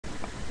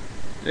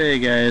Hey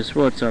guys,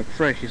 what's up?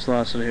 Frankie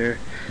Slauson here.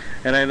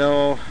 And I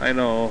know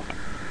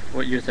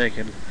what you're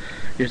thinking.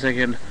 You're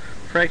thinking,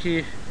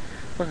 Frankie,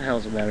 what the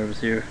hell's the matter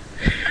with you?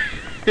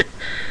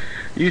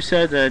 You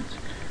said that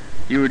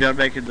you were done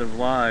making the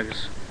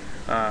vlogs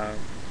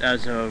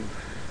as of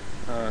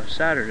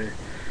Saturday.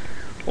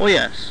 Well,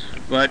 yes,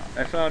 but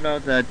I found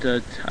out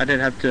that I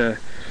didn't have to,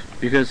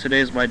 because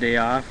today's my day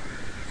off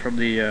from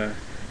the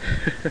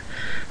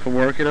from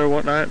working or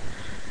whatnot,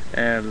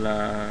 and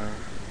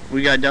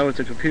we got done with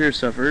the computer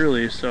stuff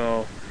early,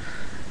 so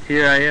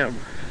here I am.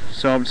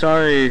 So I'm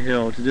sorry,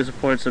 to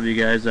disappoint some of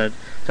you guys that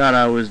thought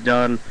I was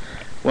done.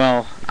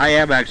 Well, I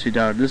am actually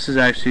done. This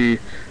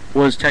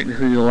was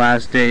technically the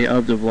last day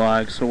of the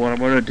vlog. So what I'm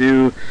going to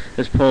do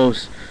is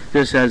post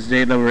this as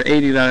day number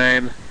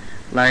 89,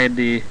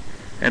 90,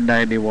 and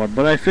 91.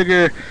 But I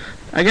figure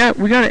we got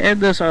to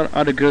end this on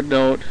a good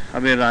note.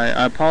 I mean,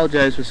 I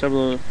apologize for some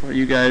of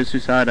you guys who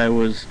thought I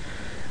was,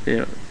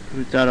 who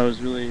thought I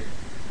was really,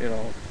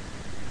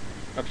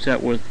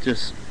 upset with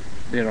just,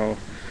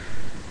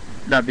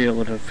 not being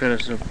able to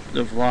finish the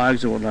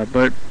vlogs and whatnot.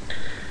 But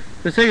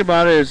the thing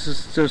about it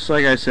is just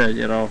like I said,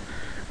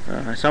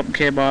 something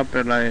came up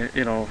and I,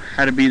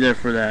 had to be there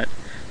for that.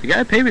 The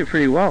guy paid me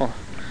pretty well,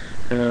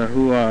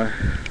 who I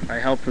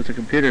helped with the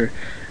computer,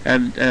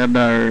 and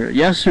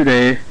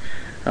yesterday,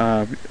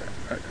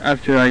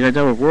 after I got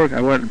done with work,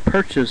 I went and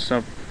purchased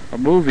a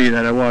movie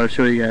that I want to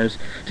show you guys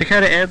to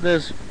kind of end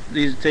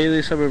these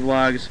daily summer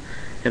vlogs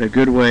in a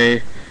good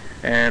way.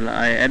 And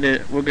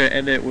we're gonna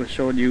end it with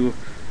showing you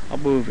a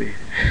movie.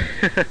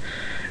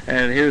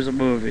 And here's a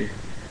movie.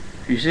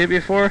 You seen it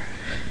before?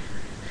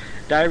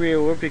 Diary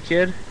of a Wimpy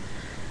Kid.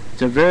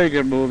 It's a very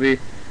good movie.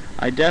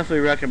 I definitely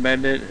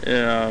recommend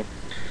it.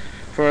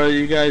 For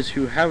you guys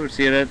who haven't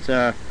seen it,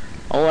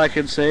 all I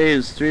can say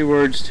is 3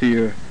 words to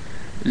you: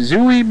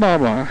 Zooey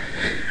Mama.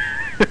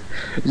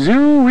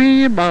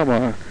 Zooey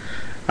Mama.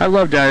 I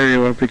love Diary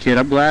of a Wimpy Kid.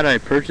 I'm glad I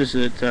purchased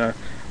it.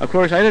 Of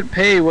course, I didn't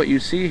pay what you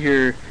see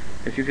here.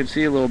 If you can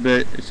see a little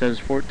bit, it says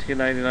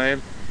 $14.99.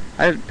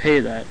 I didn't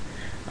pay that.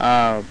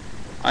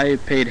 I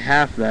paid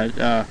half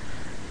that.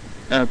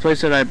 A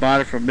place that I bought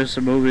it from, Mr.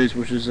 Movies,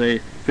 which is a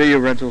video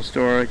rental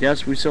store.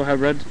 Yes, we still have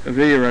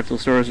video rental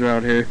stores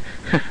around here.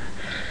 We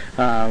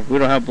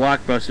don't have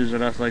Blockbusters or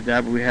nothing like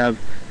that, but we have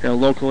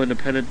local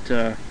independent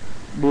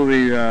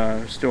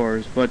movie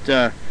stores. But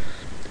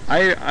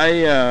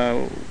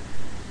I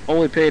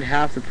only paid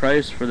half the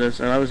price for this,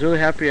 and I was really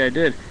happy I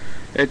did.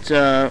 It's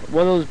one of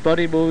those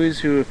buddy movies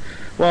who,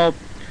 well,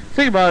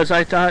 think about it is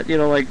I thought,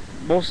 like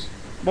most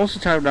of the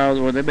time now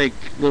when they make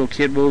little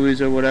kid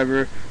movies or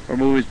whatever, or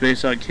movies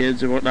based on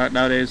kids or whatnot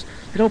nowadays,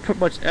 they don't put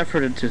much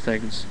effort into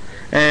things.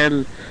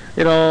 And,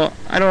 I don't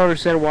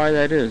understand why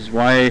that is,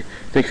 why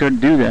they couldn't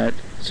do that.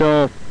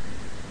 So,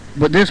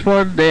 but this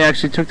one, they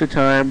actually took the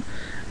time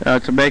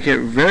to make it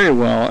very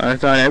well. I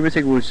thought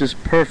everything was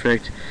just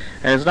perfect.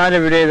 And it's not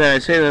every day that I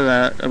say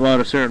that about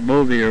a certain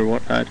movie or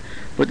whatnot,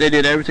 but they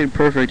did everything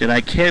perfect, and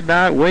I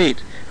cannot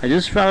wait. I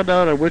just found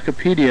out on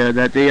Wikipedia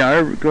that they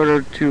are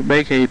going to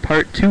make a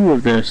part 2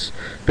 of this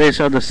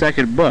based on the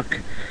second book.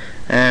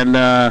 And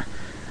I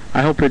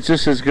hope it's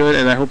just as good,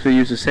 and I hope they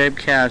use the same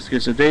cast,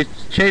 because if they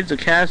change the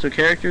cast or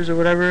characters or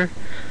whatever,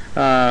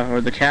 or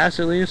the cast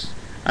at least,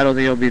 I don't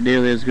think it'll be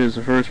nearly as good as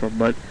the first one.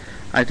 But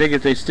I think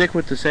if they stick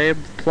with the same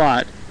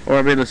plot, or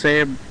I mean the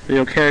same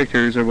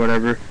characters or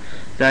whatever,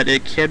 that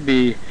it can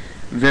be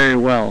very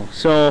well.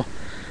 So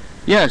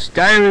yes,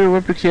 Diary of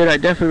a Wimpy Kid, I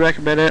definitely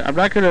recommend it. I'm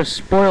not going to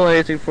spoil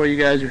anything for you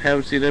guys who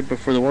haven't seen it, but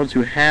for the ones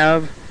who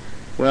have,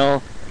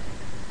 well,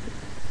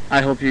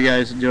 I hope you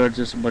guys enjoyed it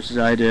just as much as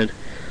I did.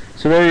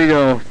 So there you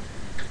go.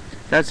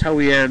 That's how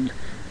we end.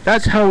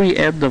 That's how we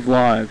end the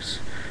vlogs.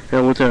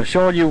 With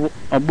showing you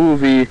a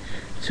movie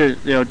to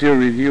do a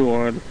review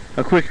on,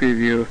 a quick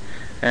review,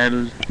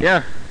 and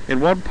yeah, in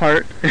one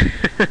part.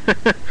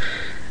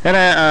 And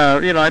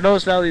I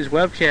noticed now these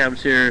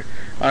webcams here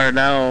are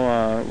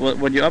now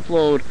when you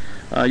upload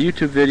a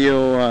YouTube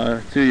video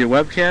through your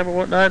webcam or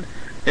whatnot.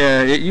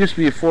 It used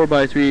to be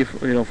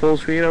 4:3, full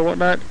screen or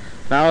whatnot.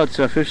 Now it's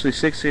officially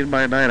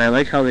 16:9. I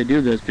like how they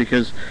do this,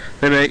 because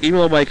even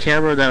though my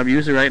camera that I'm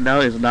using right now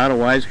is not a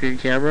widescreen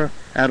camera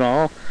at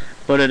all,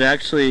 but it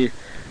actually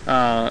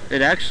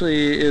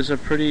is a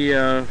pretty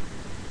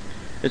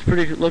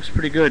looks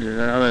pretty good.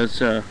 Now that's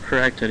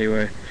correct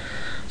anyway.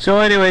 So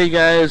anyway, you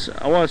guys,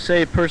 I want to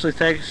say personally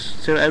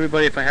thanks to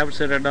everybody if I haven't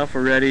said enough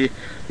already.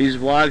 These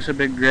vlogs have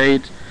been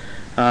great.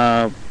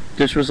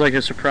 This was like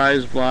a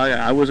surprise vlog.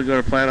 I wasn't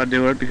going to plan on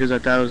doing it because I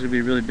thought I was going to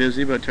be really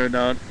busy, but it turned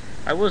out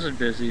I wasn't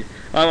busy.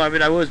 Well, I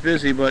mean, I was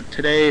busy, but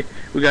today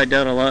we got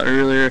done a lot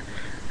earlier,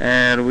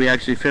 and we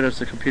actually finished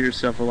the computer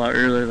stuff a lot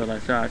earlier than I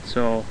thought.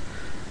 So,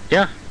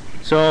 yeah.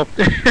 So,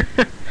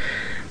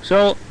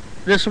 so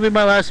this will be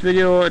my last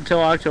video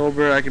until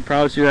October. I can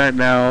promise you that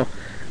now.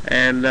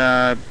 And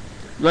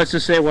let's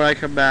just say when I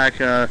come back,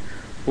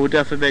 we'll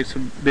definitely make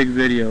some big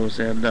videos,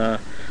 and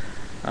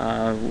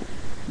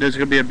there's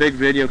going to be a big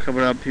video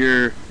coming up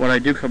here when I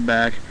do come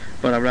back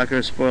but I'm not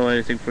going to spoil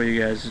anything for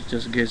you guys,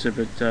 just in case if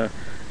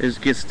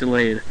it gets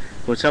delayed.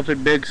 But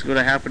something big's going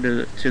to happen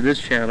to this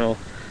channel,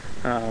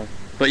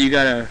 but you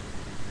gotta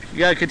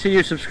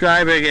continue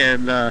subscribing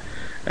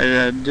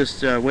and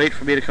just wait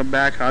for me to come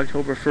back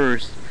October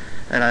 1st,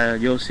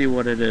 and you'll see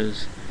what it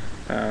is.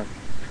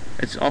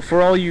 It's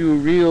for all you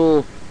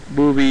real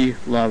movie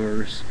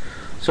lovers.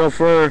 So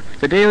for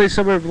the daily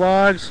summer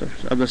vlogs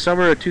of the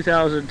summer of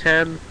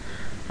 2010,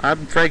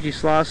 I'm Frankie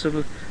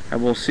Slauson,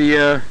 and we'll see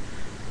you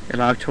in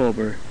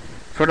October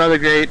for another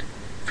great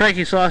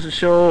Frankie Slauson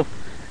Show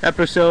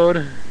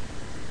episode,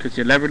 because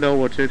you never know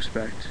what to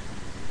expect.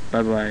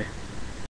 Bye bye.